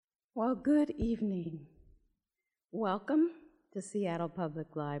Well, good evening. Welcome to Seattle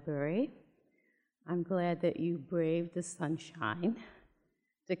Public Library. I'm glad that you braved the sunshine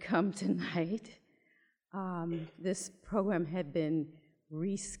to come tonight. This program had been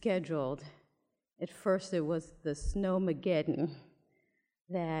rescheduled. At first it was the Snowmageddon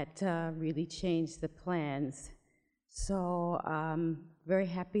that really changed the plans. So I'm very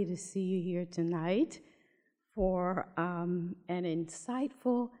happy to see you here tonight for an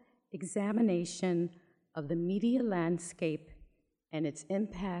insightful examination of the media landscape and its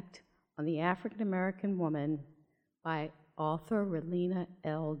impact on the African American woman by author Ralina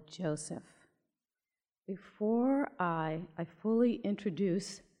L. Joseph. Before I fully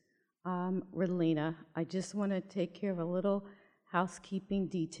introduce Ralina, I just want to take care of a little housekeeping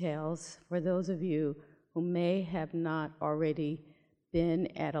details for those of you who may have not already been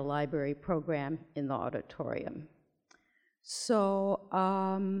at a library program in the auditorium. So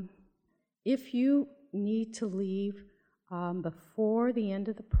if you need to leave before the end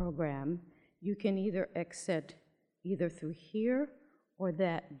of the program, you can either exit either through here or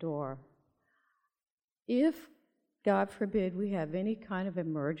that door. If, God forbid, we have any kind of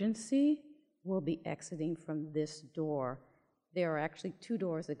emergency, we'll be exiting from this door. There are actually two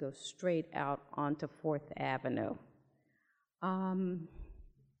doors that go straight out onto 4th Avenue. The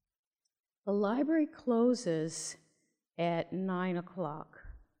library closes at 9 o'clock.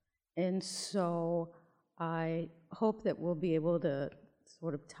 And so I hope that we'll be able to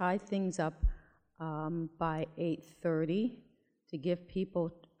sort of tie things up by 8:30 to give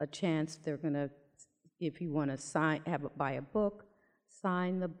people a chance. They're going to, if you want to buy a book,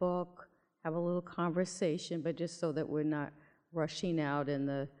 sign the book, have a little conversation, but just so that we're not rushing out and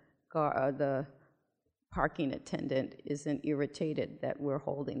the parking attendant isn't irritated that we're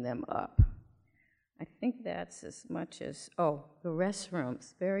holding them up. I think that's as much as, the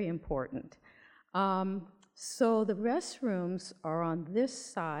restrooms, very important. So the restrooms are on this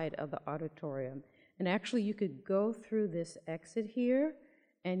side of the auditorium. And actually you could go through this exit here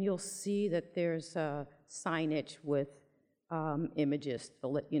and you'll see that there's signage with images to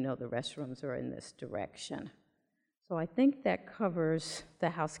let you know the restrooms are in this direction. So I think that covers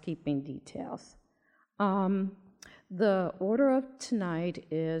the housekeeping details. The order of tonight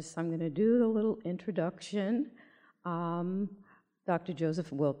is I'm going to do the little introduction. Dr.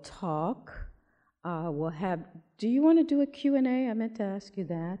 Joseph will talk. We'll have, do you want to do a Q&A? I meant to ask you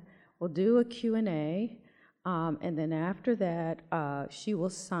that. We'll do a Q&A, and then after that, she will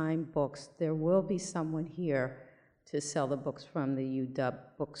sign books. There will be someone here to sell the books from the UW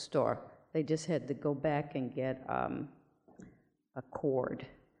bookstore. They just had to go back and get a cord.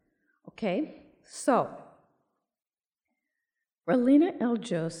 Okay, so Ralina L.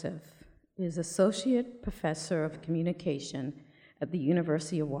 Joseph is Associate Professor of Communication at the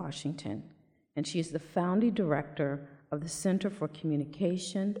University of Washington, and she is the founding director of the Center for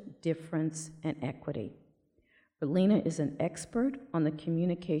Communication, Difference, and Equity. Ralina is an expert on the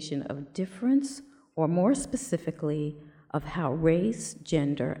communication of difference, or more specifically, of how race,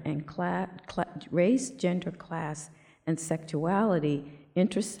 gender, class, and sexuality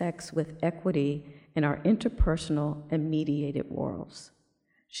intersects with equity in our interpersonal and mediated worlds.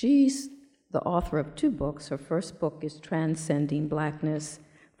 She's the author of 2 books. Her first book is Transcending Blackness,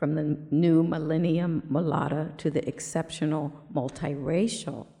 from the New Millennium Mulatta to the Exceptional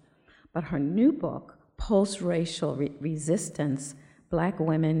Multiracial. But her new book, Postracial Resistance, Black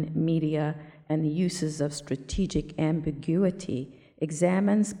Women, Media, and the Uses of Strategic Ambiguity,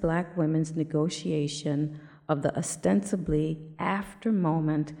 examines Black women's negotiation of the ostensibly after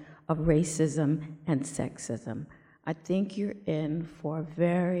moment of racism and sexism. I think you're in for a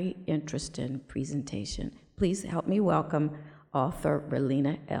very interesting presentation. Please help me welcome author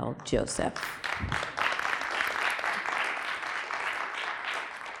Ralina L. Joseph.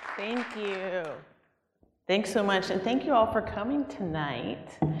 Thank you. Thanks so much, and thank you all for coming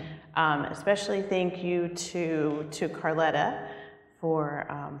tonight. Especially thank you to Carletta for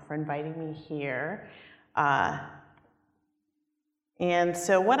inviting me here. And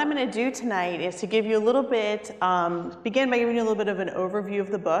so what I'm going to do tonight is to give you a little bit, begin by giving you a little bit of an overview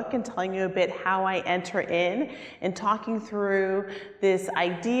of the book and telling you a bit how I enter in and talking through this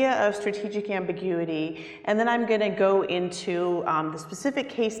idea of strategic ambiguity. And then I'm going to go into the specific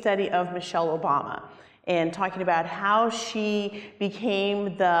case study of Michelle Obama and talking about how she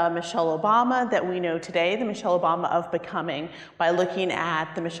became the Michelle Obama that we know today, the Michelle Obama of becoming, by looking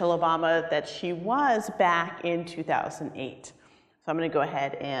at the Michelle Obama that she was back in 2008. So I'm going to go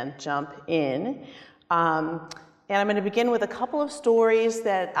ahead and jump in. And I'm going to begin with a couple of stories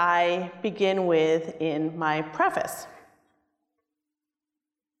that I begin with in my preface.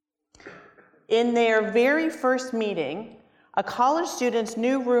 In their very first meeting, a college student's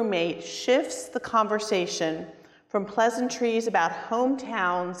new roommate shifts the conversation from pleasantries about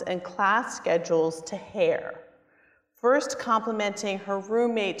hometowns and class schedules to hair, first complimenting her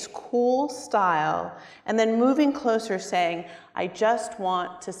roommate's cool style and then moving closer saying, "I just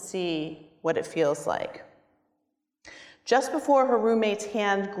want to see what it feels like." Just before her roommate's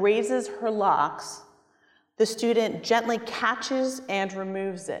hand grazes her locks, the student gently catches and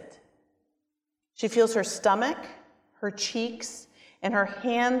removes it. She feels her stomach, her cheeks, and her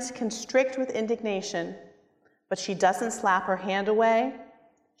hands constrict with indignation, but she doesn't slap her hand away,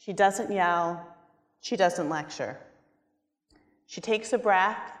 she doesn't yell, she doesn't lecture. She takes a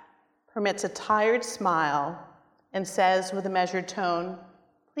breath, permits a tired smile, and says with a measured tone,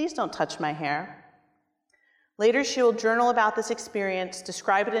 "Please don't touch my hair." Later, she will journal about this experience,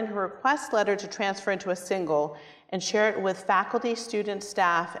 describe it in her request letter to transfer into a single, and share it with faculty, students,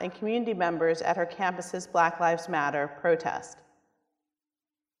 staff, and community members at her campus's Black Lives Matter protest.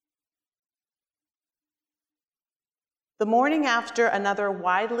 The morning after another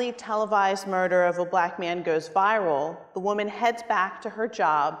widely televised murder of a Black man goes viral, the woman heads back to her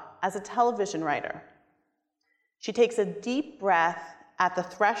job as a television writer. She takes a deep breath at the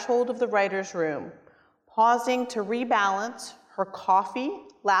threshold of the writer's room, pausing to rebalance her coffee,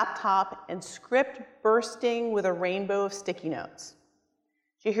 laptop, and script bursting with a rainbow of sticky notes.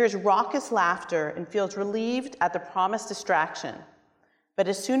 She hears raucous laughter and feels relieved at the promised distraction. But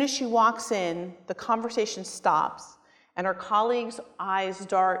as soon as she walks in, the conversation stops, and her colleagues' eyes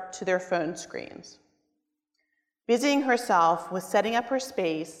dart to their phone screens. Busying herself with setting up her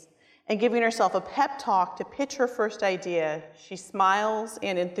space and giving herself a pep talk to pitch her first idea, she smiles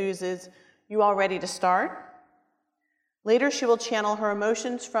and enthuses, "You all ready to start?" Later, she will channel her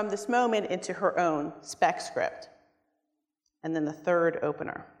emotions from this moment into her own spec script. And then the third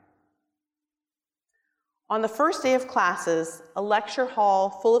opener. On the first day of classes, a lecture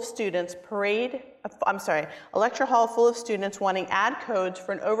hall full of students wanting ad codes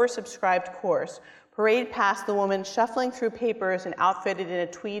for an oversubscribed course parade past the woman shuffling through papers and outfitted in a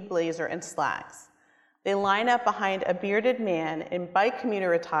tweed blazer and slacks. They line up behind a bearded man in bike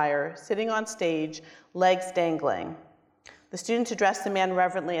commuter attire, sitting on stage, legs dangling. The students address the man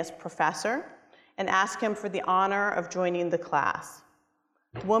reverently as professor and ask him for the honor of joining the class.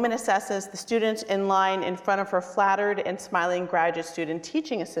 The woman assesses the students in line in front of her flattered and smiling graduate student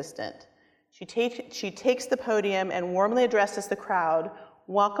teaching assistant. She takes the podium and warmly addresses the crowd,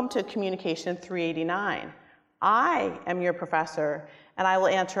 "Welcome to Communication 389. I am your professor, and I will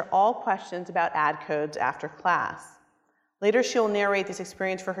answer all questions about ad codes after class." Later, she will narrate this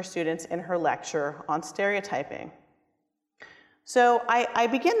experience for her students in her lecture on stereotyping. So I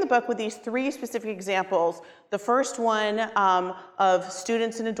begin the book with these three specific examples. The first one of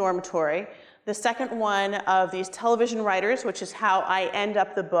students in a dormitory. The second one of these television writers, which is how I end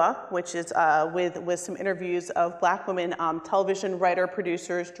up the book, which is with some interviews of Black women television writer,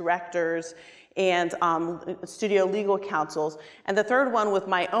 producers, directors, and studio legal counsels. And the third one with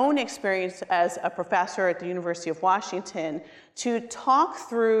my own experience as a professor at the University of Washington to talk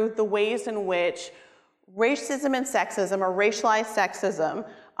through the ways in which racism and sexism, or racialized sexism,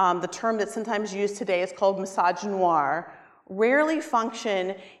 the term that's sometimes used today is called misogynoir, rarely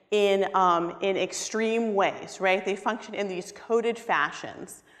function in extreme ways, right? They function in these coded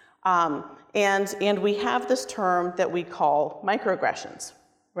fashions. And we have this term that we call microaggressions,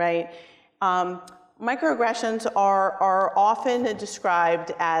 right? Microaggressions are often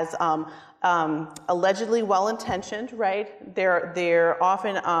described as allegedly well-intentioned, right? They're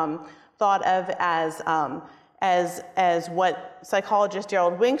often thought of as what psychologist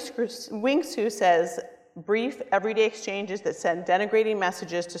Gerald Wingsue says, brief, everyday exchanges that send denigrating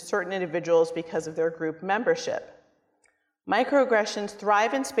messages to certain individuals because of their group membership. Microaggressions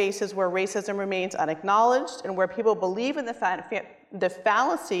thrive in spaces where racism remains unacknowledged and where people believe in the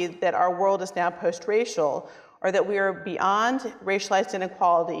fallacy that our world is now post-racial, or that we are beyond racialized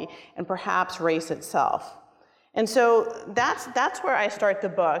inequality and perhaps race itself. And so that's where I start the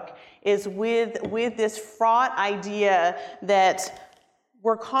book, is with this fraught idea that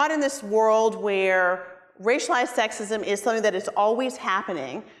we're caught in this world where racialized sexism is something that is always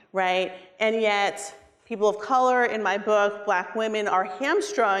happening, right? And yet people of color, in my book, Black women, are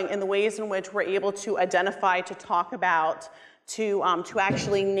hamstrung in the ways in which we're able to identify, to talk about, to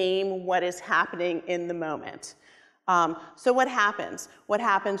actually name what is happening in the moment. So what happens? What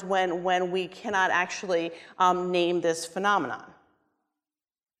happens when we cannot actually name this phenomenon?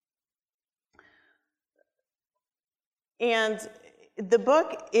 And the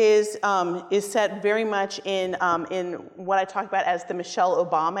book is set very much in what I talk about as the Michelle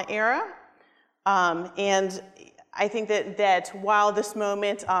Obama era. And I think that while this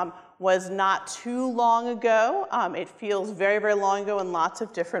moment was not too long ago, it feels very, very long ago in lots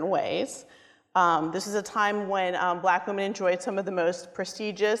of different ways. This is a time when Black women enjoyed some of the most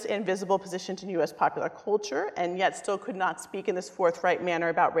prestigious and visible positions in U.S. popular culture, and yet still could not speak in this forthright manner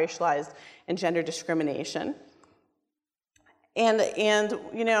about racialized and gender discrimination. And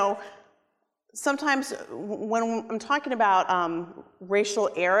you know, sometimes when I'm talking about racial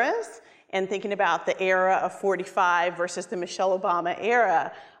eras and thinking about the era of 45 versus the Michelle Obama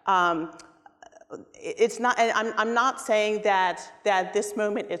era, it's not, I'm not saying that this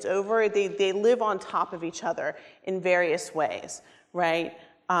moment is over. They live on top of each other in various ways, right?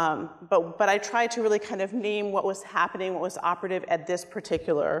 But I tried to really kind of name what was happening, what was operative at this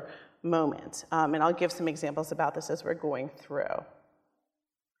particular moment. And I'll give some examples about this as we're going through.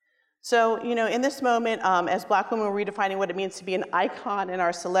 So, you know, in this moment, as Black women were redefining what it means to be an icon in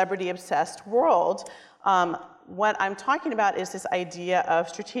our celebrity-obsessed world, what I'm talking about is this idea of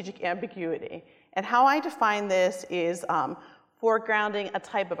strategic ambiguity. And how I define this is foregrounding a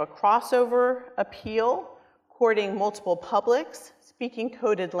type of a crossover appeal, courting multiple publics, speaking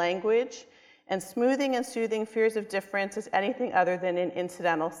coded language, and smoothing and soothing fears of difference as anything other than an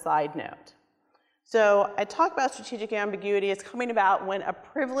incidental side note. So I talk about strategic ambiguity. It's coming about when a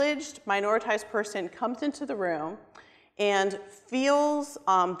privileged, minoritized person comes into the room and feels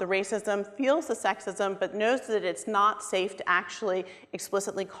the racism, feels the sexism, but knows that it's not safe to actually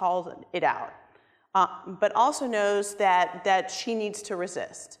explicitly call it out. But also knows that she needs to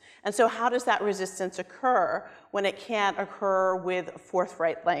resist. And so how does that resistance occur when it can't occur with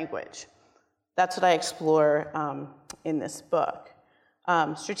forthright language? That's what I explore in this book.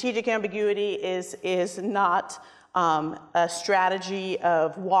 Strategic ambiguity is not a strategy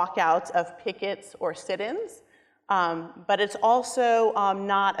of walkouts, of pickets or sit-ins, but it's also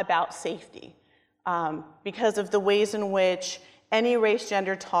not about safety because of the ways in which any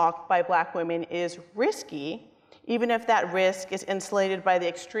race-gender talk by Black women is risky, even if that risk is insulated by the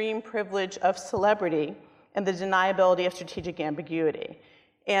extreme privilege of celebrity and the deniability of strategic ambiguity.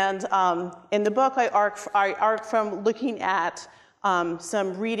 And in the book, I arc from looking at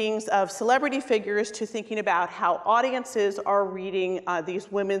some readings of celebrity figures to thinking about how audiences are reading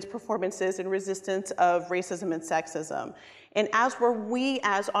these women's performances in resistance of racism and sexism. And as we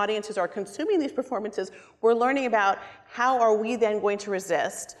as audiences are consuming these performances, we're learning about how are we then going to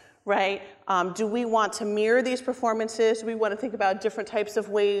resist, right? Do we want to mirror these performances? Do we want to think about different types of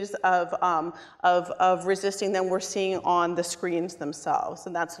ways of resisting than we're seeing on the screens themselves?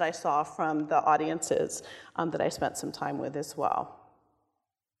 And that's what I saw from the audiences that I spent some time with as well.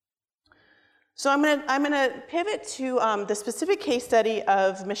 So I'm gonna pivot to the specific case study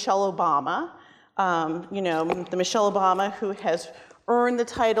of Michelle Obama. You know, the Michelle Obama who has earned the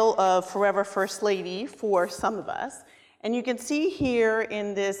title of Forever First Lady for some of us. And you can see here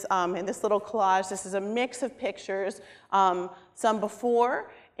in this little collage, this is a mix of pictures, some before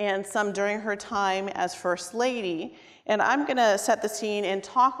and some during her time as First Lady. And I'm gonna set the scene and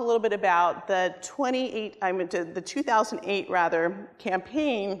talk a little bit about the 2008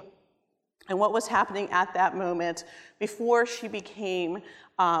 campaign and what was happening at that moment before she became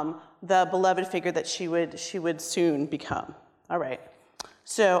the beloved figure that she would soon become. All right.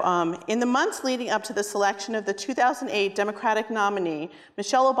 So in the months leading up to the selection of the 2008 Democratic nominee,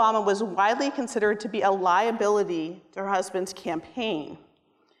 Michelle Obama was widely considered to be a liability to her husband's campaign.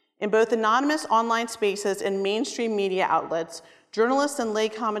 In both anonymous online spaces and mainstream media outlets, journalists and lay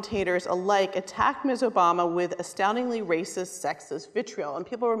commentators alike attacked Ms. Obama with astoundingly racist, sexist vitriol. And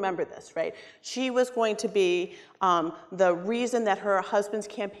people remember this, right? She was going to be the reason that her husband's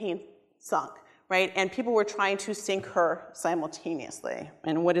campaign sunk, right? And people were trying to sink her simultaneously.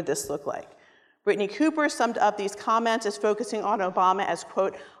 And what did this look like? Brittany Cooper summed up these comments as focusing on Obama as,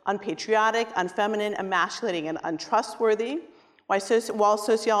 quote, unpatriotic, unfeminine, emasculating, and untrustworthy. While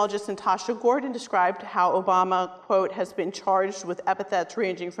sociologist Natasha Gordon described how Obama, quote, has been charged with epithets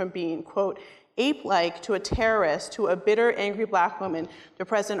ranging from being, quote, ape-like to a terrorist to a bitter, angry Black woman to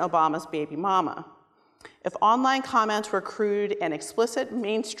President Obama's baby mama. If online comments were crude and explicit,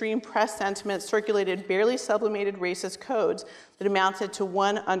 mainstream press sentiment circulated barely sublimated racist codes that amounted to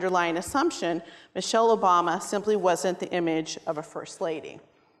one underlying assumption: Michelle Obama simply wasn't the image of a first lady.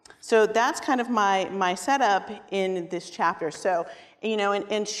 So that's kind of my setup in this chapter. So, you know,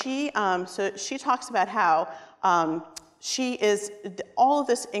 and she talks about how she is, all of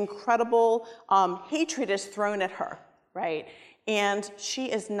this incredible hatred is thrown at her, right? And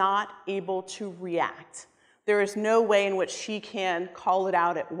she is not able to react. There is no way in which she can call it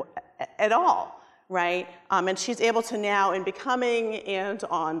out at all, right? And she's able to now, in Becoming and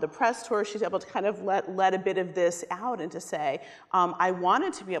on the press tour, she's able to kind of let a bit of this out and to say, I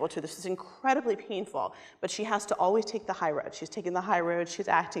wanted to be able to, this is incredibly painful, but she has to always take the high road. She's taking the high road, she's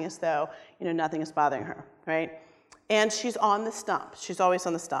acting as though, nothing is bothering her, right? And she's on the stump, she's always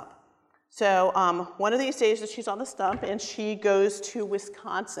on the stump. So one of these days that she's on the stump and she goes to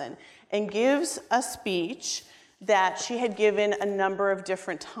Wisconsin and gives a speech that she had given a number of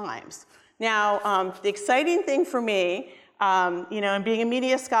different times. Now, the exciting thing for me, and being a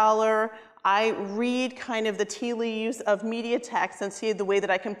media scholar, I read kind of the tea leaves of media texts and see the way that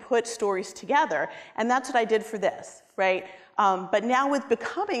I can put stories together. And that's what I did for this, right? But now with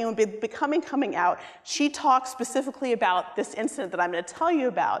Becoming coming out, she talks specifically about this incident that I'm going to tell you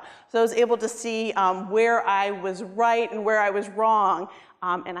about. So I was able to see where I was right and where I was wrong.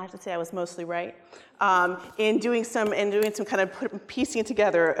 And I have to say I was mostly right in doing some kind of piecing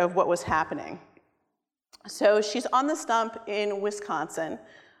together of what was happening. So she's on the stump in Wisconsin.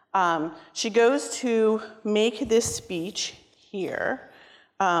 She goes to make this speech here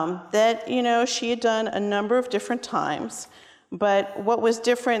that she had done a number of different times. But what was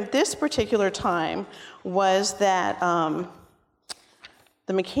different this particular time was that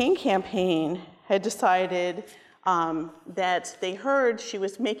the McCain campaign had decided that they heard she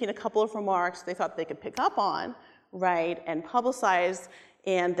was making a couple of remarks they thought they could pick up on, right, and publicize,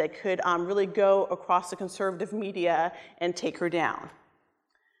 and that could really go across the conservative media and take her down.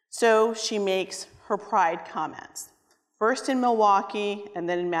 So she makes her pride comments, first in Milwaukee and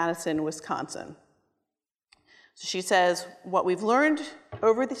then in Madison, Wisconsin. So she says, what we've learned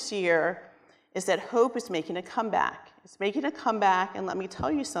over this year is that hope is making a comeback. It's making a comeback, and let me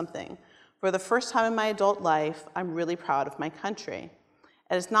tell you something. For the first time in my adult life, I'm really proud of my country.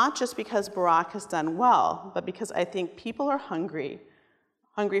 And it's not just because Barack has done well, but because I think people are hungry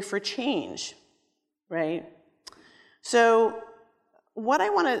for change, right? So what I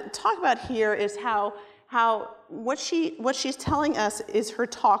want to talk about here is how what she's telling us is her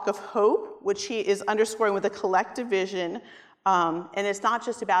talk of hope, which she is underscoring with a collective vision, and it's not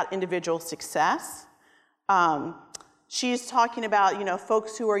just about individual success. She's talking about,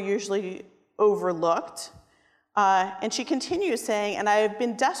 folks who are usually overlooked. And she continues saying, and I have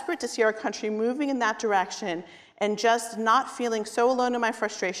been desperate to see our country moving in that direction and just not feeling so alone in my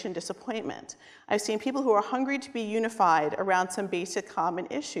frustration and disappointment. I've seen people who are hungry to be unified around some basic common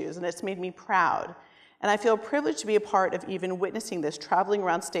issues, and it's made me proud. And I feel privileged to be a part of even witnessing this, traveling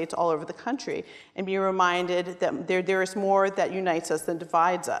around states all over the country and being reminded that there is more that unites us than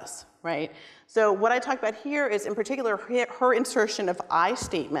divides us, right? So what I talk about here is, in particular, her insertion of I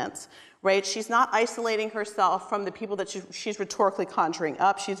statements, right? She's not isolating herself from the people that she's rhetorically conjuring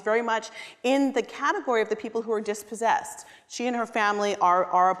up. She's very much in the category of the people who are dispossessed. She and her family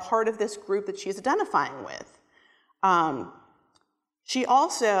are a part of this group that she's identifying with. She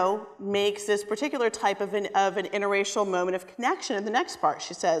also makes this particular type of an interracial moment of connection in the next part.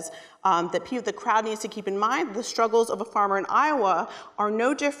 She says that the crowd needs to keep in mind the struggles of a farmer in Iowa are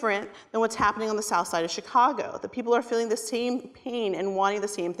no different than what's happening on the south side of Chicago. The people are feeling the same pain and wanting the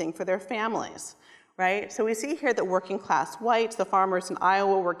same thing for their families, right? So we see here that working class whites, the farmers in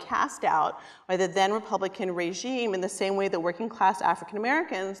Iowa, were cast out by the then Republican regime in the same way that working class African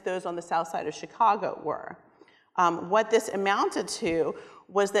Americans, those on the south side of Chicago, were. What this amounted to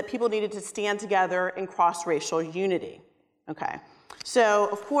was that people needed to stand together in cross-racial unity. Okay, so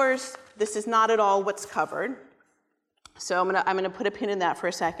of course this is not at all what's covered. So I'm gonna put a pin in that for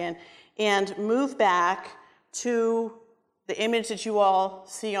a second and move back to the image that you all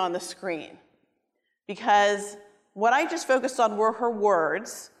see on the screen, because what I just focused on were her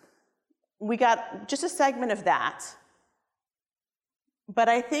words. We got just a segment of that, but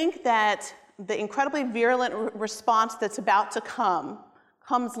I think that the incredibly virulent response that's about to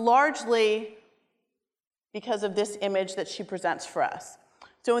comes largely because of this image that she presents for us.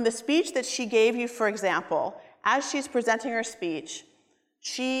 So in the speech that she gave you, for example, as she's presenting her speech,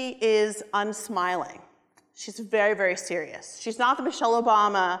 she is unsmiling. She's very, very serious. She's not the Michelle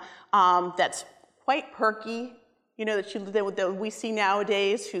Obama that's quite perky, that we see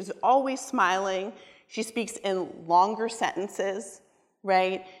nowadays, who's always smiling. She speaks in longer sentences.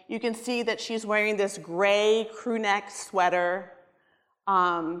 Right? You can see that she's wearing this gray crew neck sweater.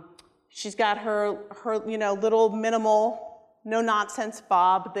 She's got her little minimal, no nonsense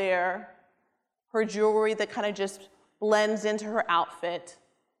bob there. Her jewelry that kind of just blends into her outfit.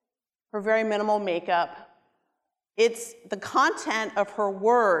 Her very minimal makeup. It's the content of her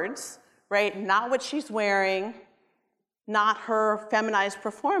words, right? Not what she's wearing, not her feminized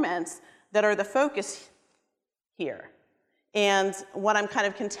performance that are the focus here. And what I'm kind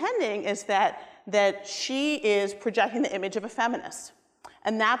of contending is that that she is projecting the image of a feminist.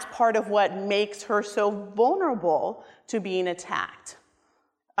 And that's part of what makes her so vulnerable to being attacked.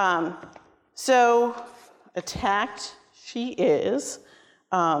 So attacked she is,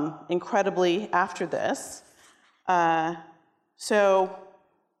 incredibly after this. So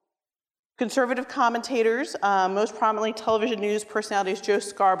conservative commentators, most prominently television news personalities Joe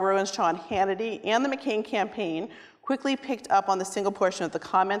Scarborough and Sean Hannity, and the McCain campaign quickly picked up on the single portion of the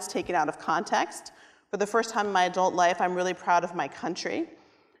comments taken out of context. For the first time in my adult life, I'm really proud of my country.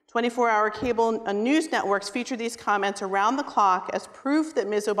 24-hour cable news networks featured these comments around the clock as proof that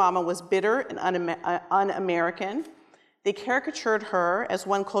Ms. Obama was bitter and un-American. They caricatured her, as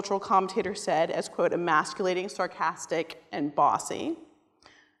one cultural commentator said, as, quote, emasculating, sarcastic, and bossy.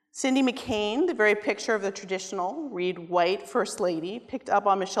 Cindy McCain, the very picture of the traditional, read white First Lady, picked up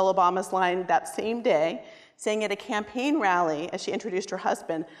on Michelle Obama's line that same day, saying at a campaign rally as she introduced her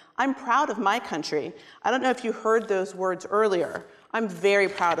husband, "I'm proud of my country." I don't know if you heard those words earlier. I'm very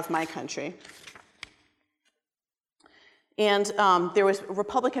proud of my country. And there was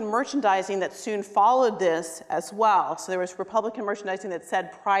Republican merchandising that soon followed this as well. So there was Republican merchandising that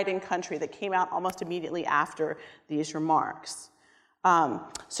said "Pride in Country" that came out almost immediately after these remarks.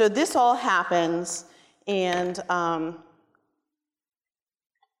 So this all happens, and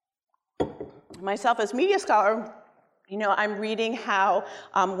myself as media scholar, I'm reading how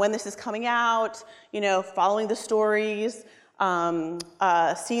when this is coming out, following the stories,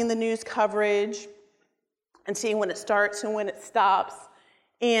 seeing the news coverage, and seeing when it starts and when it stops,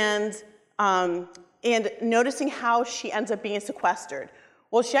 and noticing how she ends up being sequestered.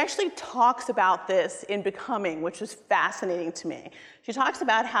 Well, she actually talks about this in Becoming, which was fascinating to me. She talks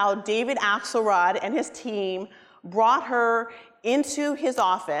about how David Axelrod and his team brought her into his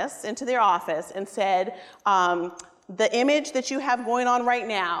office, into their office, and said, the image that you have going on right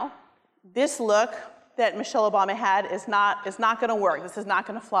now, this look that Michelle Obama had is not going to work. This is not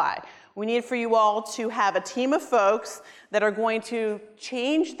going to fly. We need for you all to have a team of folks that are going to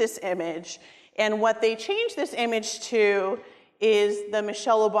change this image. And what they change this image to is the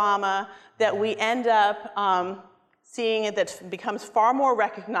Michelle Obama that we end up seeing that becomes far more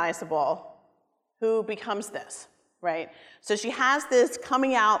recognizable, who becomes this, right? So she has this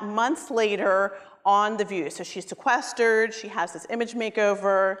coming out months later on The View. So she's sequestered, she has this image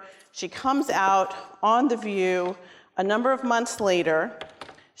makeover, she comes out on The View a number of months later.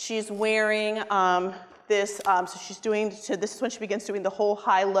 She's wearing this is when she begins doing the whole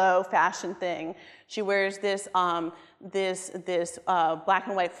high-low fashion thing. She wears this black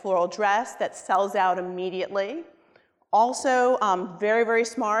and white floral dress that sells out immediately. Also, very, very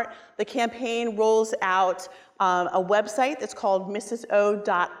smart, the campaign rolls out a website that's called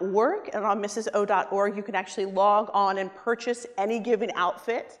mrso.org, and on mrso.org you can actually log on and purchase any given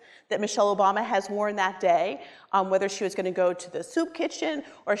outfit that Michelle Obama has worn that day, whether she was going to go to the soup kitchen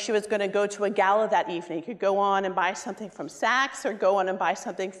or she was going to go to a gala that evening. You could go on and buy something from Saks or go on and buy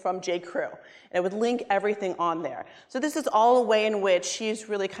something from J. Crew. And it would link everything on there. So this is all a way in which she's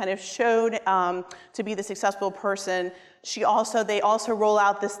really kind of shown to be the successful person. They also roll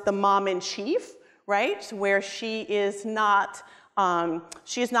out the mom in chief, right, where she is not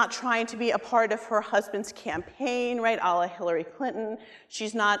trying to be a part of her husband's campaign, right, a la Hillary Clinton.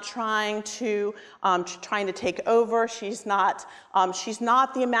 She's not trying to take over. She's not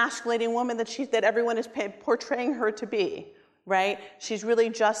the emasculating woman that everyone is portraying her to be, right? She's really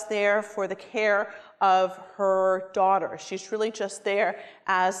just there for the care of her daughter. She's really just there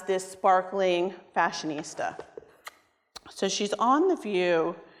as this sparkling fashionista. So she's on The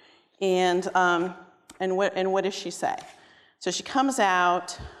View, and what does she say? So she comes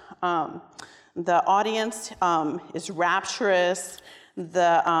out, the audience is rapturous,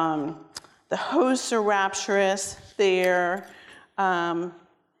 the hosts are rapturous there, and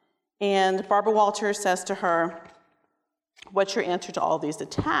Barbara Walters says to her, "What's your answer to all these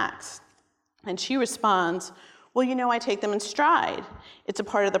attacks?" And she responds, "Well, I take them in stride. It's a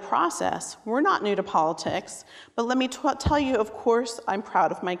part of the process. We're not new to politics, but let me tell you, of course, I'm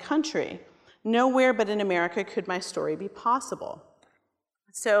proud of my country. Nowhere but in America could my story be possible."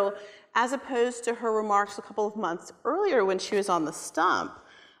 So as opposed to her remarks a couple of months earlier when she was on the stump,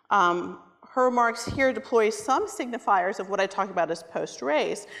 her remarks here deploy some signifiers of what I talked about as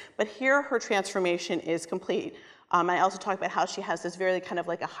post-race, but here her transformation is complete. I also talked about how she has this very kind of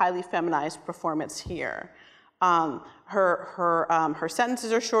like a highly feminized performance here. Her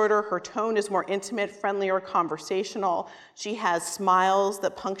sentences are shorter, her tone is more intimate, friendlier, conversational. She has smiles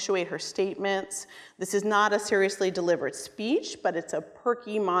that punctuate her statements. This is not a seriously delivered speech, but it's a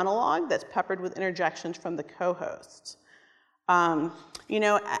perky monologue that's peppered with interjections from the co-hosts. You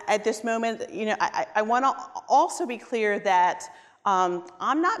know, at this moment, you know, I want to also be clear that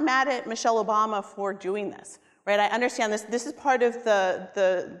I'm not mad at Michelle Obama for doing this, right? I understand this. This is part of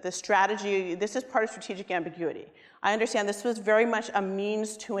the strategy. This is part of strategic ambiguity. I understand this was very much a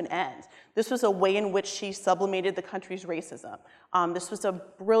means to an end. This was a way in which she sublimated the country's racism. This was a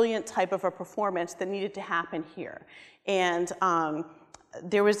brilliant type of a performance that needed to happen here. And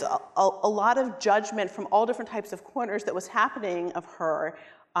there was a lot of judgment from all different types of corners that was happening of her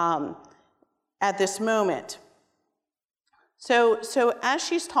at this moment. So as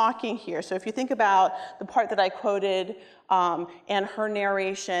she's talking here, so if you think about the part that I quoted and her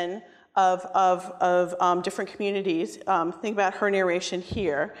narration of different communities, think about her narration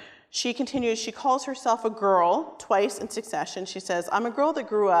here. She continues, she calls herself a girl twice in succession. She says, I'm a girl that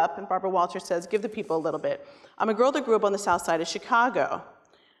grew up, and Barbara Walters says, give the people a little bit. I'm a girl that grew up on the south side of Chicago.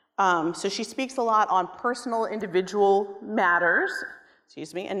 So she speaks a lot on personal, individual matters,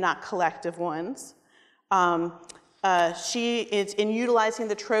 and not collective ones. She is, in utilizing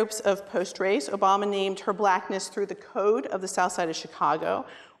the tropes of post-race, Obama named her blackness through the code of the south side of Chicago,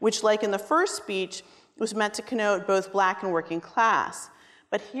 which, like in the first speech, was meant to connote both black and working class.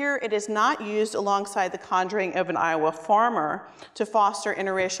 But here it is not used alongside the conjuring of an Iowa farmer to foster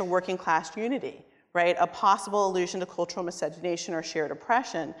interracial working class unity, right? A possible allusion to cultural miscegenation or shared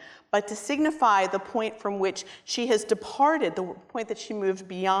oppression, but to signify the point from which she has departed, the point that she moved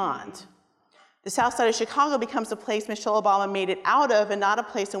beyond. The south side of Chicago becomes a place Michelle Obama made it out of and not a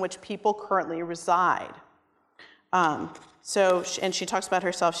place in which people currently reside. And she talks about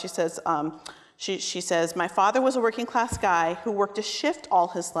herself, she says, she says, my father was a working class guy who worked a shift all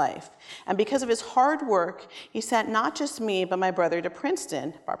his life. And because of his hard work, he sent not just me, but my brother to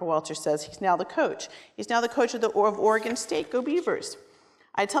Princeton. Barbara Walters says he's now the coach. He's now the coach of Oregon State. Go Beavers.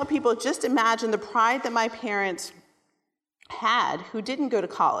 I tell people, just imagine the pride that my parents had who didn't go to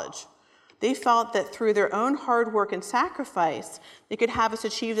college. They felt that through their own hard work and sacrifice, they could have us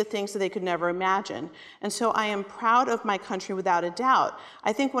achieve the things that they could never imagine. And so I am proud of my country without a doubt.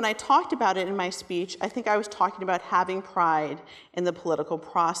 I think when I talked about it in my speech, I think I was talking about having pride in the political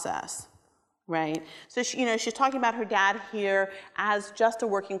process, right? So she's talking about her dad here as just a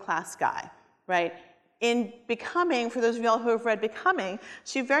working class guy, right? In Becoming, for those of y'all who have read Becoming,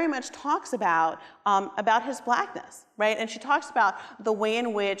 she very much talks about his blackness, right? And she talks about the way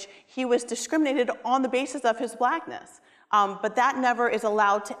in which he was discriminated on the basis of his blackness. But that never is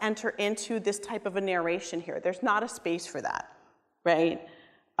allowed to enter into this type of a narration here. There's not a space for that, right?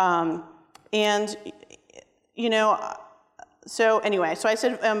 So anyway, so I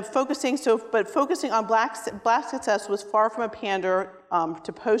said focusing on black success was far from a pander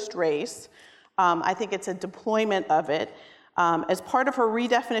to post-race. I think it's a deployment of it. As part of her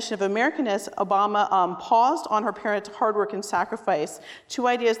redefinition of Americanness, Obama paused on her parents' hard work and sacrifice, two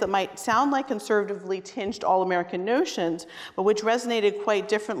ideas that might sound like conservatively tinged all-American notions, but which resonated quite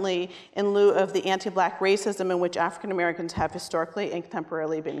differently in lieu of the anti-black racism in which African Americans have historically and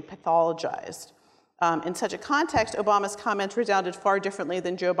contemporarily been pathologized. In such a context, Obama's comments resounded far differently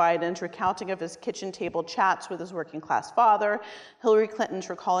than Joe Biden's recounting of his kitchen table chats with his working class father, Hillary Clinton's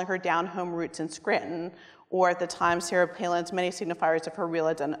recalling her down-home roots in Scranton, or at the time, Sarah Palin's many signifiers of her real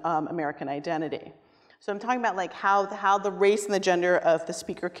American identity. So I'm talking about like how the race and the gender of the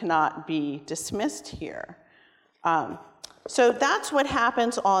speaker cannot be dismissed here. So that's what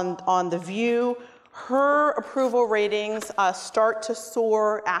happens on The View. Her approval ratings start to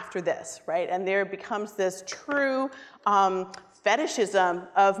soar after this, right? And there becomes this true fetishism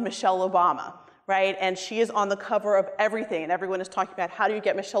of Michelle Obama, right? And she is on the cover of everything, and everyone is talking about how do you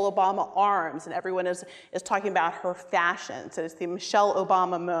get Michelle Obama arms, and everyone is talking about her fashion. So it's the Michelle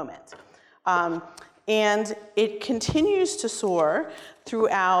Obama moment. And it continues to soar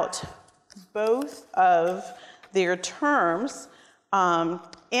throughout both of their terms.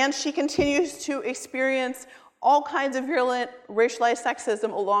 And she continues to experience all kinds of virulent racialized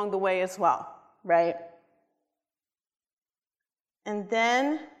sexism along the way as well, right? And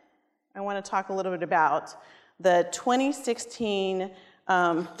then I want to talk a little bit about the 2016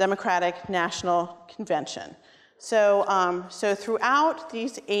 Democratic National Convention. So throughout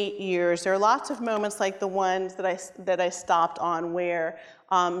these 8 years, there are lots of moments like the ones that I stopped on where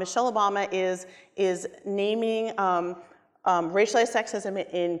Michelle Obama is naming racialized sexism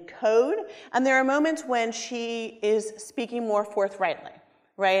in code, and there are moments when she is speaking more forthrightly,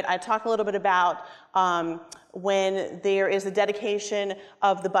 right? I talk a little bit about when there is a dedication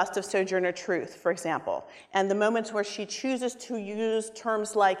of the bust of Sojourner Truth, for example, and the moments where she chooses to use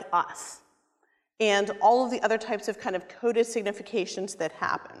terms like us, and all of the other types of kind of coded significations that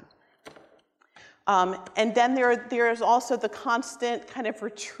happen. And then there's also the constant kind of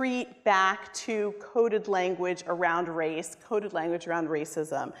retreat back to coded language around race, coded language around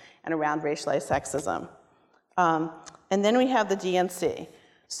racism, and around racialized sexism. And then we have the DNC.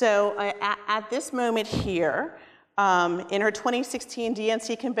 So at this moment here, in her 2016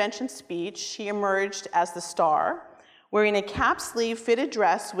 DNC convention speech, she emerged as the star, wearing a cap-sleeve fitted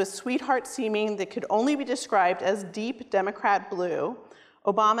dress with sweetheart seeming that could only be described as deep Democrat blue.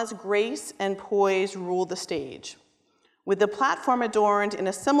 Obama's grace and poise ruled the stage. With the platform adorned in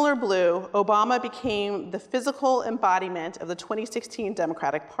a similar blue, Obama became the physical embodiment of the 2016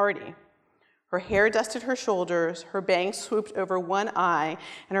 Democratic Party. Her hair dusted her shoulders, her bangs swooped over one eye,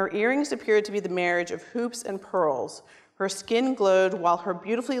 and her earrings appeared to be the marriage of hoops and pearls. Her skin glowed while her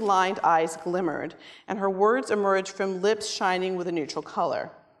beautifully lined eyes glimmered, and her words emerged from lips shining with a neutral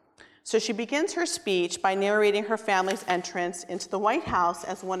color. So she begins her speech by narrating her family's entrance into the White House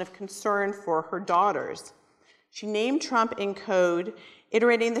as one of concern for her daughters. She named Trump in code,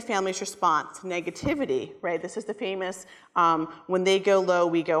 iterating the family's response to negativity, right? This is the famous, when they go low,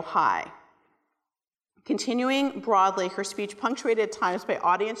 we go high. Continuing broadly, her speech punctuated at times by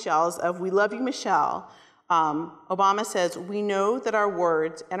audience yells of, "We love you, Michelle." Obama says, "We know that our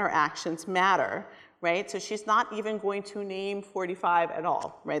words and our actions matter," right? So she's not even going to name 45 at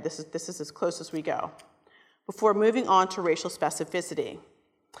all, right? This is as close as we go. Before moving on to racial specificity.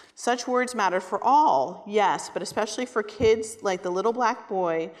 Such words matter for all, yes, but especially for kids like the little black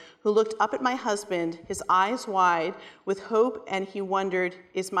boy who looked up at my husband, his eyes wide with hope, and he wondered,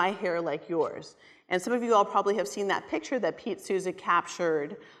 "Is my hair like yours?" And some of you all probably have seen that picture that Pete Souza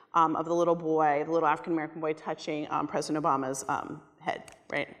captured of the little boy, the little African-American boy touching President Obama's head,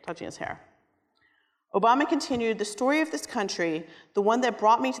 right, touching his hair. Obama continued, "The story of this country, the one that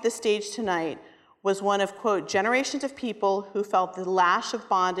brought me to the stage tonight, was one of, quote, generations of people who felt the lash of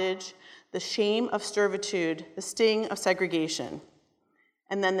bondage, the shame of servitude, the sting of segregation."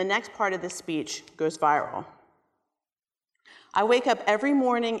 And then the next part of this speech goes viral. "I wake up every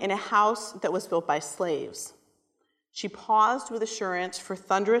morning in a house that was built by slaves." She paused with assurance for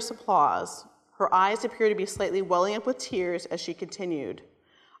thunderous applause. Her eyes appear to be slightly welling up with tears as she continued.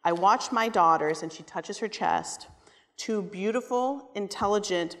 "I watch my daughters," and she touches her chest, "two beautiful,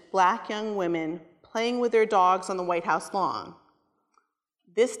 intelligent, black young women playing with their dogs on the White House lawn."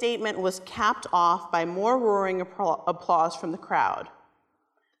 This statement was capped off by more roaring applause from the crowd.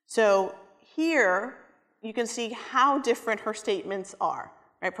 So here, you can see how different her statements are,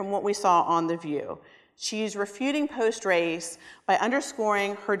 right, from what we saw on The View. She's refuting post-race by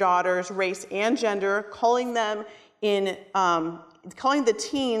underscoring her daughter's race and gender, calling the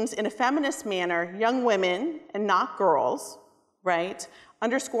teens in a feminist manner young women and not girls, right?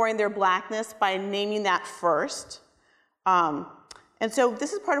 Underscoring their blackness by naming that first. And so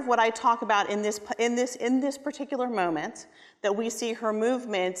this is part of what I talk about in this particular moment, that we see her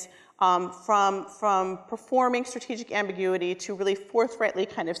movement from performing strategic ambiguity to really forthrightly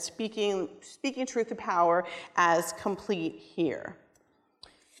kind of speaking truth to power as complete here.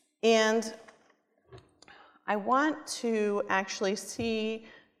 And I want to actually see,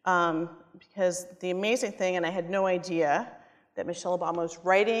 because the amazing thing, and I had no idea that Michelle Obama was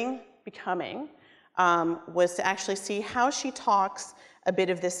writing Becoming, was to actually see how she talks a bit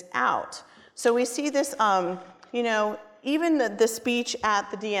of this out. So we see this, even the speech at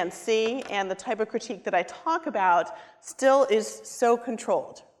the DNC and the type of critique that I talk about still is so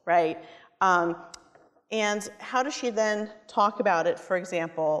controlled, right? And how does she then talk about it, for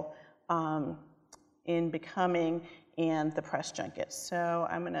example, in Becoming and the press junket? So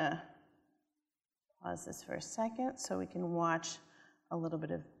I'm going to pause this for a second so we can watch a little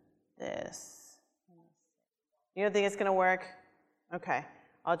bit of this. You don't think it's going to work? Okay,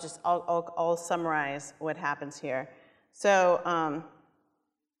 I'll summarize what happens here. So,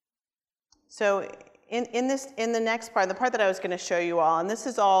 in the next part, the part that I was going to show you all, and this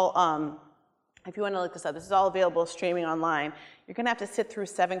is all, if you want to look this up, this is all available streaming online. You're going to have to sit through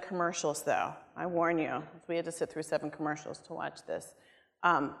 7 commercials, though. I warn you, we had to sit through 7 commercials to watch this.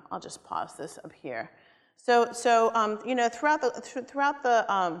 I'll just pause this up here. So throughout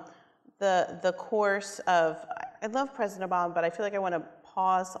the course of, I love President Obama, but I feel like I want to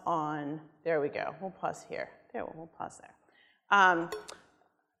pause on. There we go. We'll pause here. We'll pause there.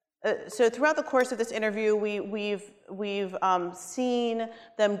 So throughout the course of this interview, we've seen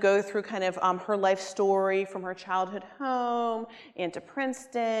them go through kind of her life story from her childhood home into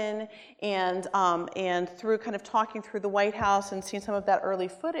Princeton, and through kind of talking through the White House and seeing some of that early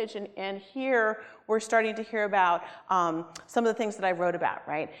footage. And here we're starting to hear about some of the things that I wrote about,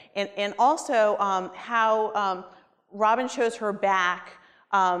 right? And also how Robin shows her back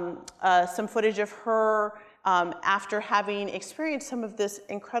some footage of her after having experienced some of this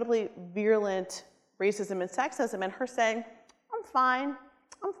incredibly virulent racism and sexism, and her saying, I'm fine,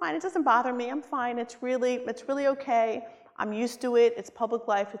 it doesn't bother me, I'm fine, it's really okay, I'm used to it, it's public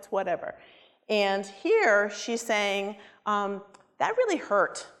life, it's whatever. And here she's saying, that really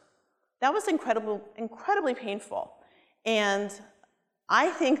hurt. That was incredibly painful. And I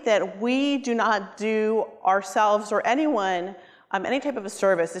think that we do not do ourselves or anyone any type of a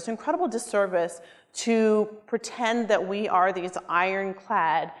service. It's an incredible disservice to pretend that we are these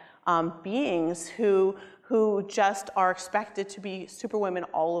ironclad beings who just are expected to be superwomen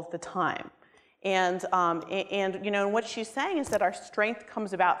all of the time. And you know, what she's saying is that our strength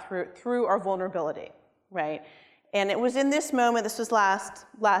comes about through our vulnerability, right? And it was in this moment, this was last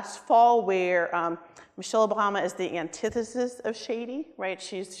fall, where Michelle Obama is the antithesis of shady, right?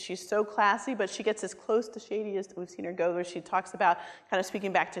 She's so classy, but she gets as close to shady as we've seen her go, where she talks about, kind of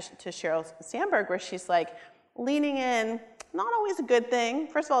speaking back to Sheryl Sandberg, where she's like, leaning in, not always a good thing.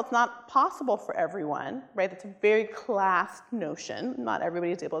 First of all, it's not possible for everyone, right? That's a very class notion. Not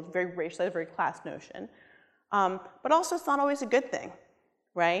everybody is able, it's very racialized, very class notion. But also, it's not always a good thing,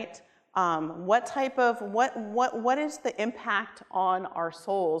 right? What is the impact on our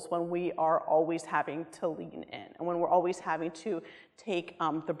souls when we are always having to lean in, and when we're always having to take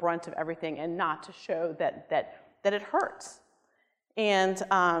the brunt of everything and not to show that it hurts? And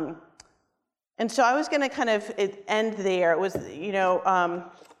so I was going to kind of end there. It was, you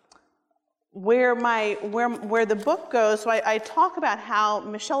know, where the book goes. So I talk about how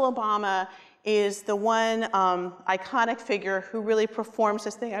Michelle Obama is the one iconic figure who really performs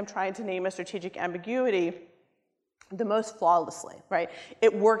this thing I'm trying to name a strategic ambiguity the most flawlessly, right?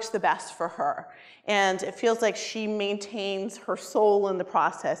 It works the best for her. And it feels like she maintains her soul in the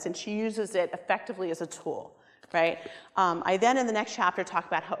process, and she uses it effectively as a tool, right? I then, in the next chapter, talk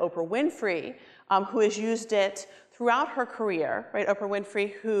about how Oprah Winfrey, who has used it throughout her career, right? Oprah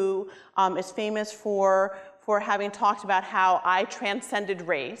Winfrey, who is famous for having talked about how I transcended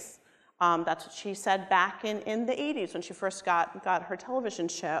race. That's what she said back in the 80s when she first got her television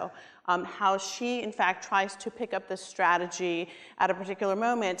show. How she, in fact, tries to pick up this strategy at a particular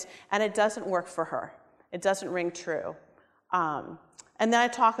moment, and it doesn't work for her. It doesn't ring true. And then I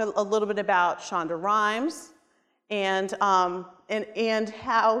talk a little bit about Shonda Rhimes and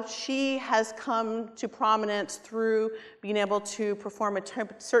how she has come to prominence through being able to perform a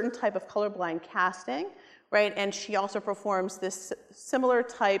certain type of colorblind casting. Right, and she also performs this similar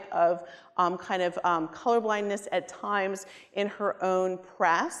type of colorblindness at times in her own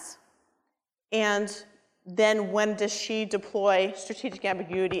press. And then when does she deploy strategic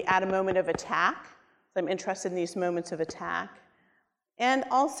ambiguity at a moment of attack? So I'm interested in these moments of attack. And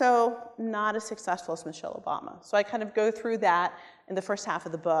also not as successful as Michelle Obama. So I kind of go through that in the first half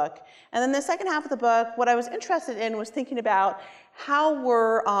of the book. And then the second half of the book, what I was interested in was thinking about how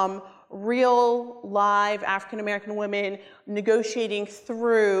were real, live African-American women negotiating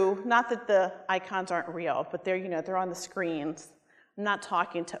through, not that the icons aren't real, but they're, you know, they're on the screens. I'm not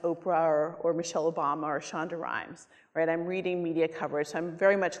talking to Oprah or Michelle Obama or Shonda Rhimes, right? I'm reading media coverage, so I'm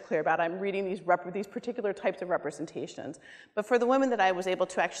very much clear about it. I'm reading these particular types of representations. But for the women that I was able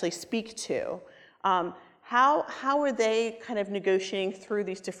to actually speak to, how are they kind of negotiating through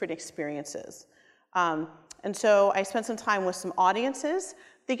these different experiences? And so I spent some time with some audiences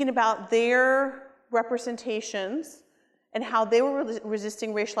thinking about their representations and how they were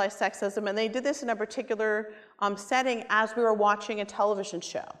resisting racialized sexism. And they did this in a particular setting as we were watching a television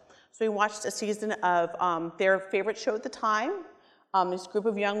show. So we watched a season of their favorite show at the time. This group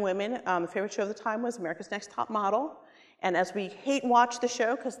of young women, the favorite show at the time was America's Next Top Model. And as we watched the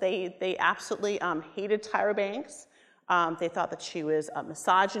show, because they absolutely hated Tyra Banks, they thought that she was a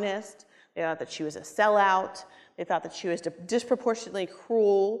misogynist, they thought that she was a sellout, they thought that she was disproportionately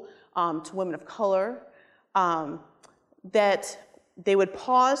cruel to women of color, that they would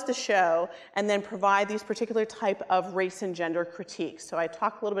pause the show and then provide these particular type of race and gender critiques. So I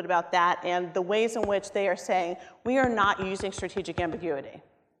talk a little bit about that and the ways in which they are saying, we are not using strategic ambiguity,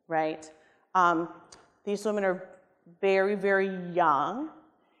 right? These women are very, very young.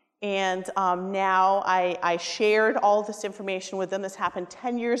 And now I shared all this information with them. This happened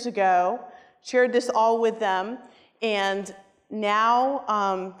 10 years ago. Shared this all with them. And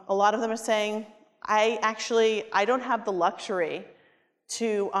now a lot of them are saying, I don't have the luxury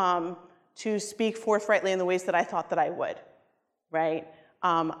to speak forthrightly in the ways that I thought that I would, right?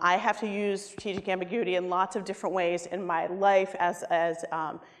 I have to use strategic ambiguity in lots of different ways in my life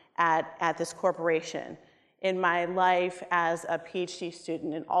at this corporation, in my life as a PhD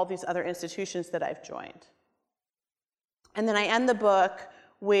student, and all these other institutions that I've joined. And then I end the book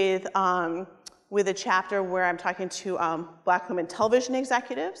with a chapter where I'm talking to Black women television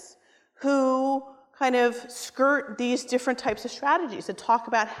executives who kind of skirt these different types of strategies to talk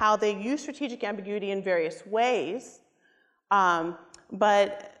about how they use strategic ambiguity in various ways,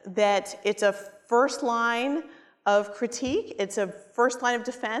 but that it's a first line of critique, it's a first line of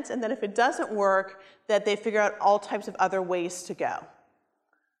defense, and then if it doesn't work, that they figure out all types of other ways to go.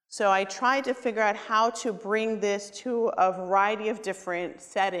 So I tried to figure out how to bring this to a variety of different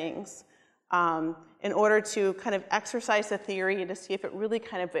settings in order to kind of exercise the theory and to see if it really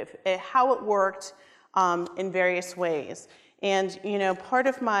kind of, how it worked in various ways. And you know, part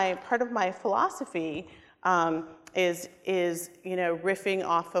of my philosophy is you know, riffing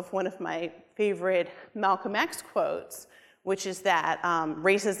off of one of my favorite Malcolm X quotes, which is that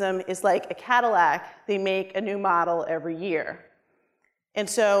racism is like a Cadillac, they make a new model every year. And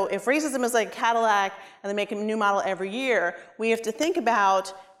so if racism is like a Cadillac and they make a new model every year, we have to think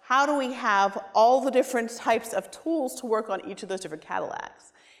about how do we have all the different types of tools to work on each of those different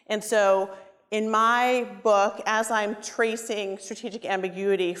Cadillacs. And so in my book, as I'm tracing strategic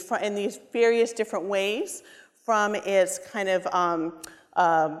ambiguity in these various different ways, from its kind of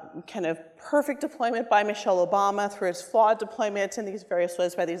perfect deployment by Michelle Obama, through its flawed deployment in these various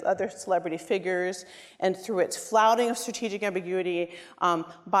ways by these other celebrity figures, and through its flouting of strategic ambiguity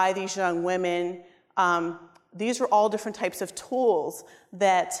by these young women. These are all different types of tools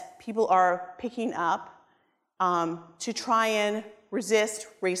that people are picking up to try and resist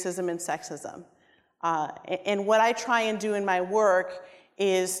racism and sexism. And what I try and do in my work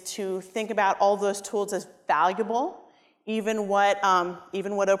is to think about all those tools as valuable, even what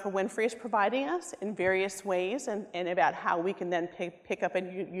Oprah Winfrey is providing us in various ways, and about how we can then pick up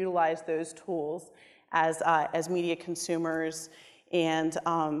and utilize those tools as media consumers and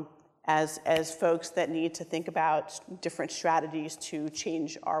as folks that need to think about different strategies to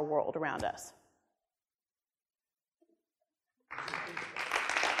change our world around us.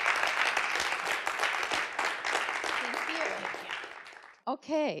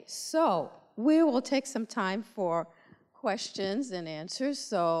 Okay, so we will take some time for questions and answers.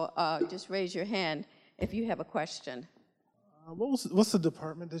 So just raise your hand if you have a question. What's the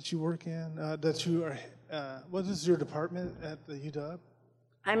department that you work in? What is your department at the UW?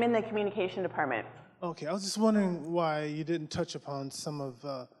 I'm in the communication department. Okay, I was just wondering why you didn't touch upon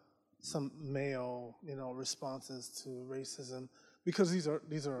some male, responses to racism, because these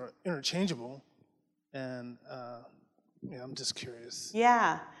are interchangeable, and I'm just curious.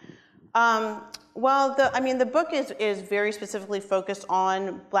 Yeah. Well, the book is very specifically focused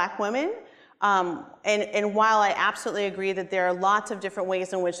on Black women. And while I absolutely agree that there are lots of different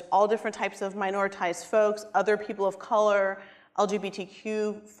ways in which all different types of minoritized folks, other people of color,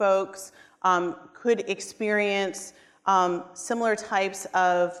 LGBTQ folks could experience similar types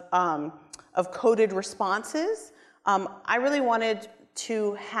of coded responses, I really wanted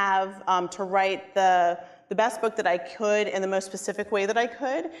to have to write the best book that I could in the most specific way that I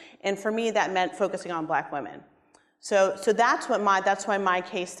could, and for me that meant focusing on Black women. So that's why my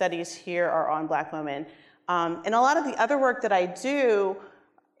case studies here are on Black women, and a lot of the other work that I do,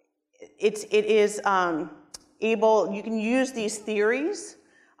 it is able. You can use these theories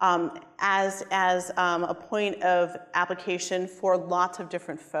as a point of application for lots of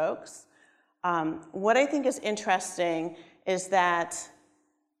different folks. What I think is interesting is that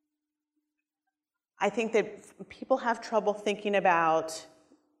I think that people have trouble thinking about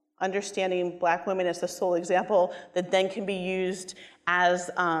understanding Black women as the sole example that then can be used as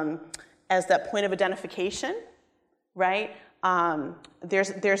that point of identification, right? I've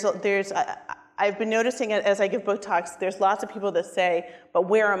been noticing as I give book talks, there's lots of people that say, but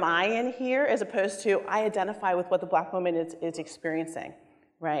where am I in here? As opposed to, I identify with what the Black woman is experiencing,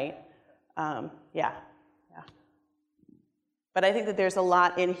 right? Yeah. But I think that there's a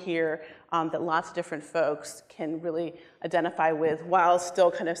lot in here that lots of different folks can really identify with while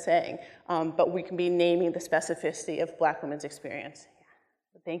still kind of saying, but we can be naming the specificity of Black women's experience.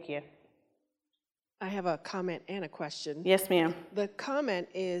 Yeah. Thank you. I have a comment and a question. Yes, ma'am. The comment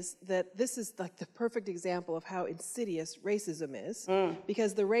is that this is like the perfect example of how insidious racism is,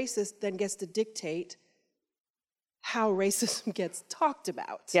 because the racist then gets to dictate how racism gets talked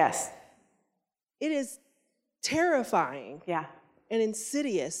about. Yes. It is terrifying. Yeah. And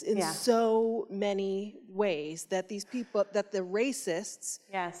insidious in so many ways that these people, that the racists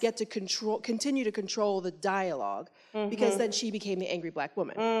get to continue to control the dialogue, because then she became the angry Black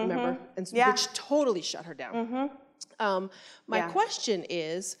woman, remember? And which totally shut her down. My question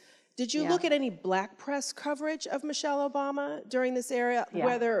is, did you look at any Black press coverage of Michelle Obama during this era,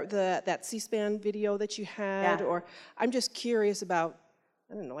 whether that C-SPAN video that you had, or I'm just curious about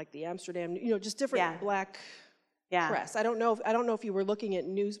I don't know, like the Amsterdam, just different Black press. I don't know if you were looking at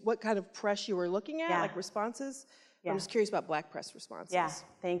news, what kind of press you were looking at, like responses. I'm just curious about Black press responses. Yeah,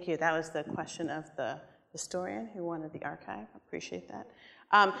 thank you. That was the question of the historian who wanted the archive. I appreciate that.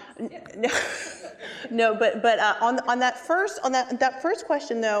 No, but on that first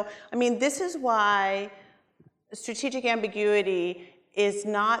question though, I mean, this is why strategic ambiguity is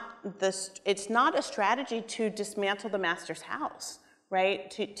not it's not a strategy to dismantle the master's house, right?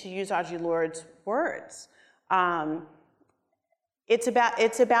 To use Audre Lorde's words. It's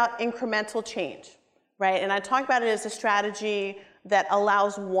about incremental change, right? And I talk about it as a strategy that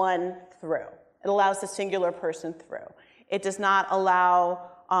allows one through. It allows the singular person through. It does not allow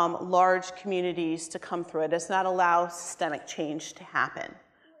large communities to come through. It does not allow systemic change to happen.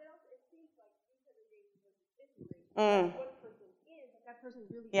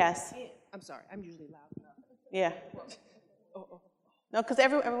 Yes. I'm sorry, I'm usually loud enough. Yeah. No, because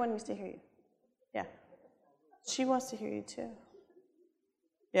everyone needs to hear you. Yeah. She wants to hear you too.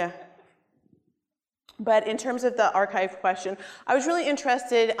 Yeah. But in terms of the archive question, I was really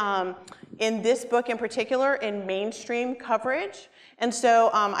interested in this book in particular in mainstream coverage. And so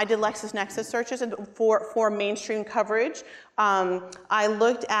I did LexisNexis searches for mainstream coverage. I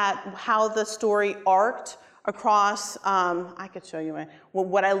looked at how the story arced across. I could show you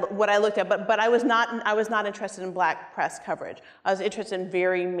what I looked at, but I was not interested in Black press coverage. I was interested in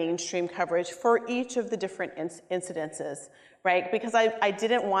very mainstream coverage for each of the different incidences, right? Because I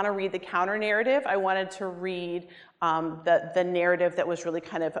didn't want to read the counter narrative. I wanted to read the narrative that was really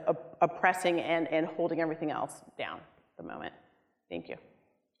kind of oppressing and holding everything else down at the moment. Thank you.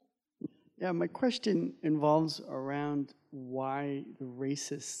 Yeah, my question involves around why the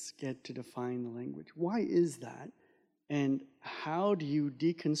racists get to define the language. Why is that? And how do you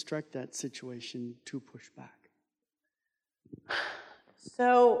deconstruct that situation to push back?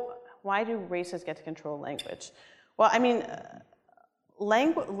 So why do racists get to control language? Well, I mean,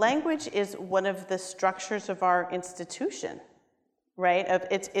 language is one of the structures of our institution, right?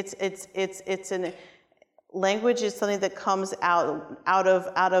 Language is something that comes out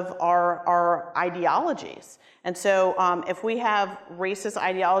of our ideologies. And so if we have racist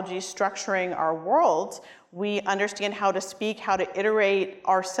ideologies structuring our world, we understand how to speak, how to iterate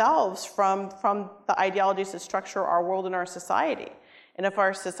ourselves from the ideologies that structure our world and our society. And if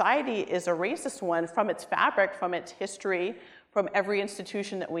our society is a racist one, from its fabric, from its history, from every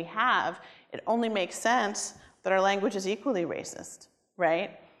institution that we have, it only makes sense that our language is equally racist,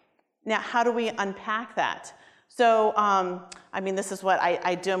 right? Now, how do we unpack that? So, I mean, this is what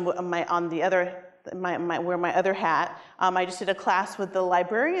I do wear my other hat. I just did a class with the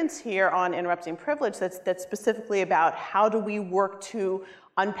librarians here on interrupting privilege that's specifically about how do we work to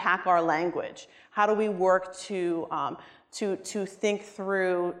unpack our language? How do we work to think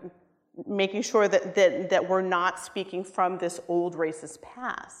through making sure that we're not speaking from this old racist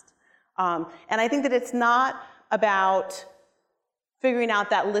past? And I think that it's not about figuring out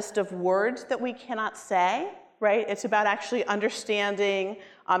that list of words that we cannot say, right? It's about actually understanding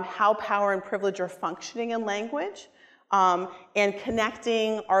how power and privilege are functioning in language and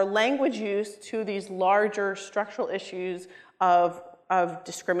connecting our language use to these larger structural issues of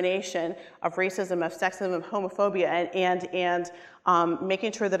discrimination, of racism, of sexism, of homophobia, and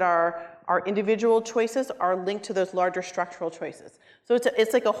making sure that our individual choices are linked to those larger structural choices. So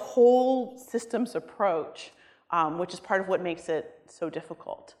it's like a whole systems approach, which is part of what makes it so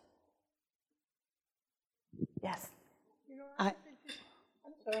difficult. Yes. I'm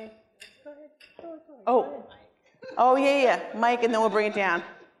sorry. Go ahead. Oh, yeah. Mike, and then we'll bring it down.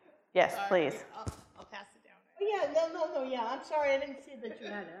 Yes, please. I'll pass it down. Yeah, yeah. I'm sorry, I didn't see that you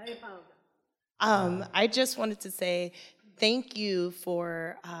had it. I apologize. I just wanted to say thank you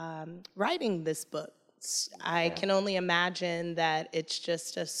for writing this book. I can only imagine that it's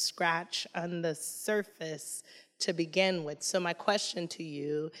just a scratch on the surface to begin with. So my question to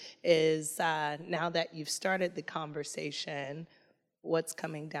you is, now that you've started the conversation, what's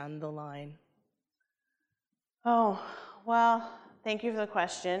coming down the line? Oh, well, thank you for the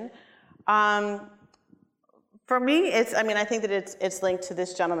question. For me, I think that it's linked to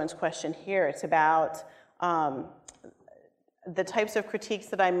this gentleman's question here. It's about the types of critiques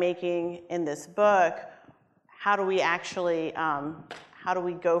that I'm making in this book. How do we actually, how do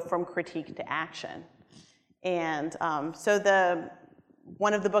we go from critique to action? And so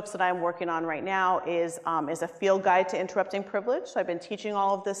one of the books that I'm working on right now is a field guide to interrupting privilege. So I've been teaching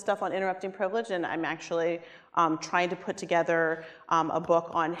all of this stuff on interrupting privilege, and I'm actually trying to put together a book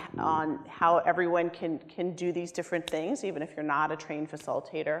on how everyone can do these different things, even if you're not a trained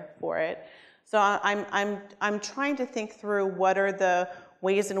facilitator for it. So I'm trying to think through what are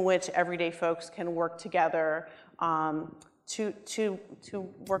ways in which everyday folks can work together to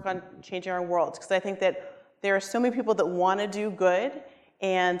work on changing our worlds. Because I think that there are so many people that want to do good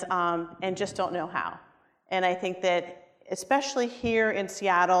and just don't know how. And I think that, especially here in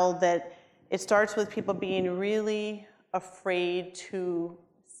Seattle, that it starts with people being really afraid to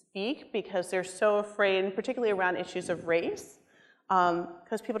speak because they're so afraid, and particularly around issues of race,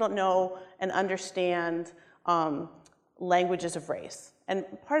 because people don't know and understand languages of race. And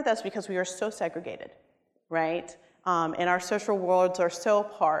part of that's because we are so segregated, right? And our social worlds are so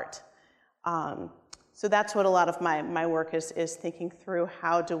apart. So that's what a lot of my work is thinking through.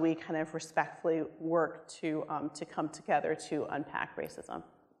 How do we kind of respectfully work to come together to unpack racism?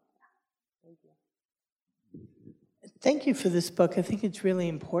 Thank you. Thank you for this book. I think it's really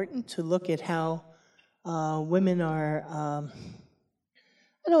important to look at how women are,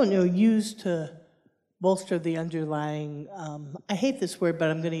 used to bolster the underlying, I hate this word, but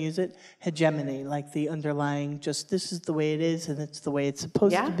I'm going to use it, hegemony, like the underlying, just this is the way it is and it's the way it's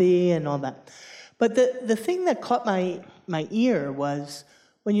supposed to be and all that. But the thing that caught my ear was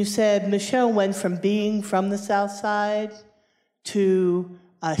when you said Michelle went from being from the South Side to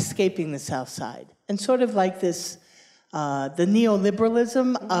escaping the South Side. And sort of like this, the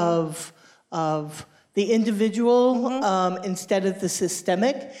neoliberalism of the individual instead of the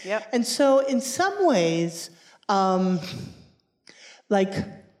systemic. Yep. And so in some ways, like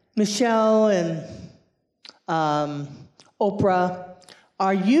Michelle and Oprah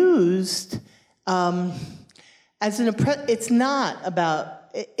are used as an it's not about,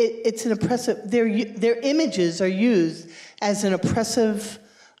 it's an oppressive, their images are used as an oppressive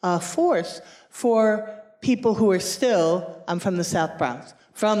force for people who are still, I'm from the South Bronx,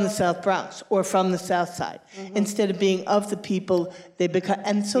 from the South Bronx, or from the South Side, instead of being of the people they become.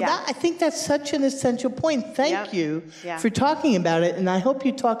 And so that, I think that's such an essential point. Thank you for talking about it, and I hope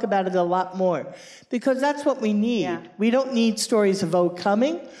you talk about it a lot more, because that's what we need. Yeah. We don't need stories of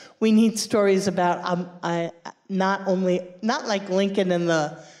overcoming. We need stories about, not like Lincoln and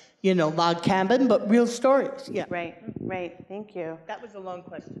the, log cabin, but real stories. Yeah. Right, thank you. That was a long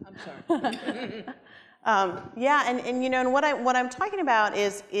question, I'm sorry. And what I'm talking about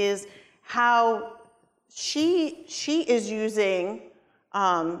is how she is using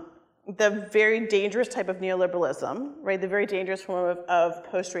the very dangerous type of neoliberalism, right? The very dangerous form of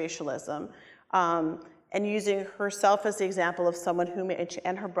post-racialism, and using herself as the example of someone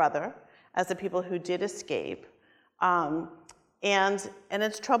and her brother as the people who did escape, and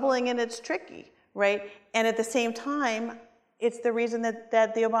it's troubling and it's tricky, right? And at the same time, it's the reason that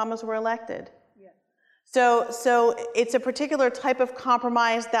the Obamas were elected. So it's a particular type of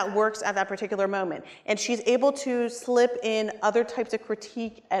compromise that works at that particular moment. And she's able to slip in other types of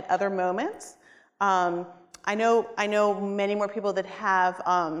critique at other moments. I know many more people that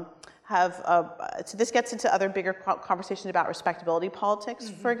so this gets into other bigger conversations about respectability politics,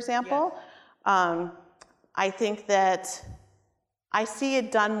 for example. I think that I see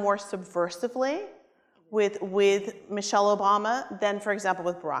it done more subversively with Michelle Obama than, for example,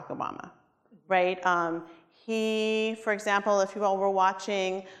 with Barack Obama. Right? He, for example, if you all were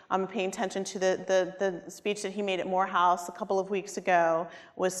watching, paying attention to the speech that he made at Morehouse a couple of weeks ago,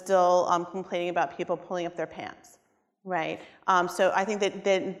 was still complaining about people pulling up their pants, right? So I think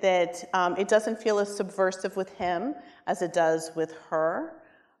that it doesn't feel as subversive with him as it does with her.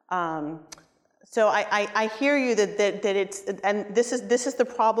 So I hear you that it's, and this is the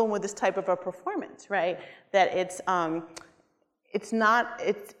problem with this type of a performance, right? That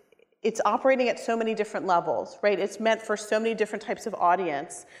it's operating at so many different levels, right? It's meant for so many different types of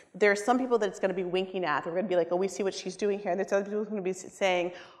audience. There are some people that it's going to be winking at. They're going to be like, oh, we see what she's doing here. And there's other people who are going to be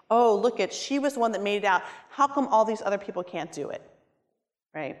saying, oh, look she was the one that made it out. How come all these other people can't do it,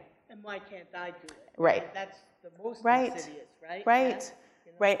 right? And why can't I do it? Right. That's the most insidious, right? Right,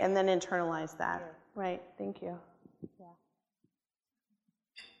 right, and then internalize that. Yeah. Right, thank you. Yeah.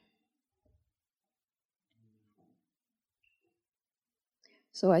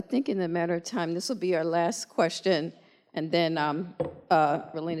 So I think in a matter of time, this will be our last question, and then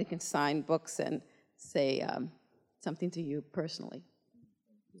Ralina can sign books and say something to you personally.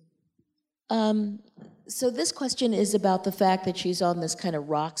 So this question is about the fact that she's on this kind of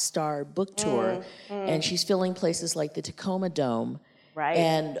rock star book tour, and she's filling places like the Tacoma Dome. Right.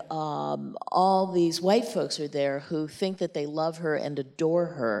 And all these white folks are there who think that they love her and adore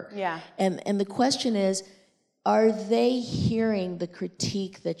her. Yeah. And the question is, are they hearing the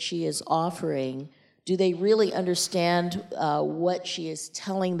critique that she is offering? Do they really understand what she is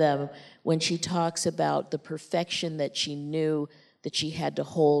telling them when she talks about the perfection that she knew that she had to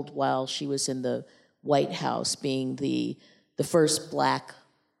hold while she was in the White House, being the the first Black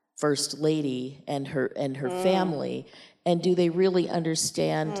First Lady and her family? And do they really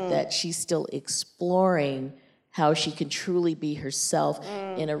understand that she's still exploring how she can truly be herself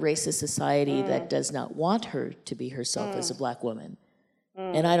in a racist society that does not want her to be herself as a Black woman?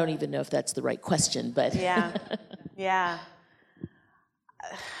 And I don't even know if that's the right question, but... Yeah, yeah.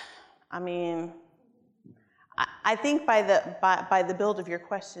 I mean, I think by the build of your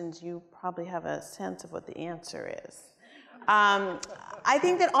questions, you probably have a sense of what the answer is. I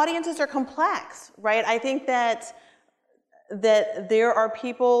think that audiences are complex, right? I think that there are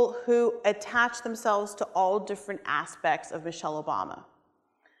people who attach themselves to all different aspects of Michelle Obama.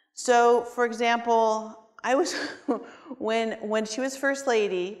 So, for example, when she was First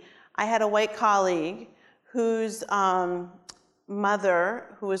Lady, I had a white colleague whose mother,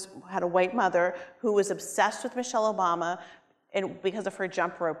 had a white mother, who was obsessed with Michelle Obama because of her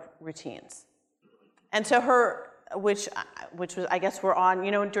jump rope routines. And so which was, I guess, were on,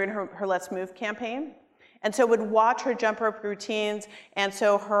 during her Let's Move campaign. And so would watch her jump rope routines, and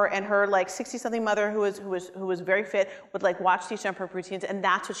so her like 60-something mother who was very fit would like watch these jump rope routines, and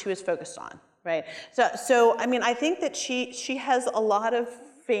that's what she was focused on, right? So I mean, I think that she has a lot of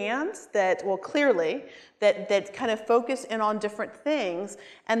fans that, well, clearly, that kind of focus in on different things,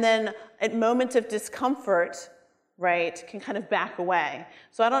 and then at moments of discomfort, right, can kind of back away.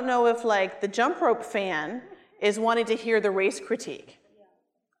 So I don't know if like the jump rope fan is wanting to hear the race critique,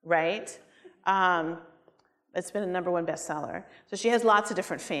 right? It's been a #1 bestseller. So she has lots of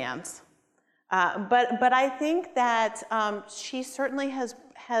different fans. But I think that she certainly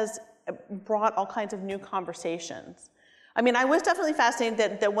has brought all kinds of new conversations. I mean, I was definitely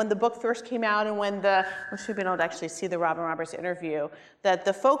fascinated that when the book first came out and when we should have been able to actually see the Robin Roberts interview, that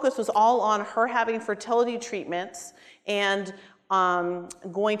the focus was all on her having fertility treatments and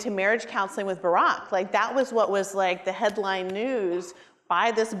going to marriage counseling with Barack. Like that was what was like the headline news. Buy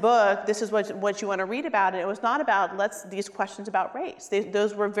this book, this is what you want to read about, and it was not about these questions about race.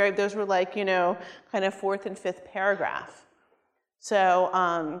 Those were like, kind of 4th and 5th paragraph. So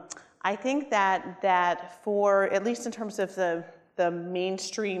I think that for, at least in terms of the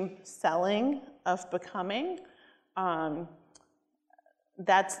mainstream selling of Becoming,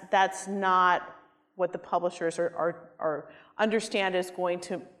 that's not what the publishers are understand is going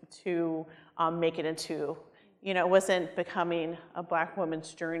to make it into. It wasn't Becoming a Black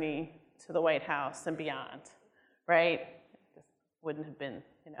woman's journey to the White House and beyond, right? It wouldn't have been,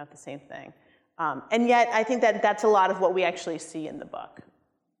 the same thing. And yet, I think that's a lot of what we actually see in the book.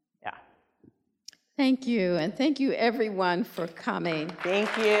 Yeah. Thank you, and thank you everyone for coming. Thank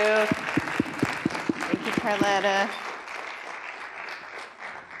you. Thank you, Carletta.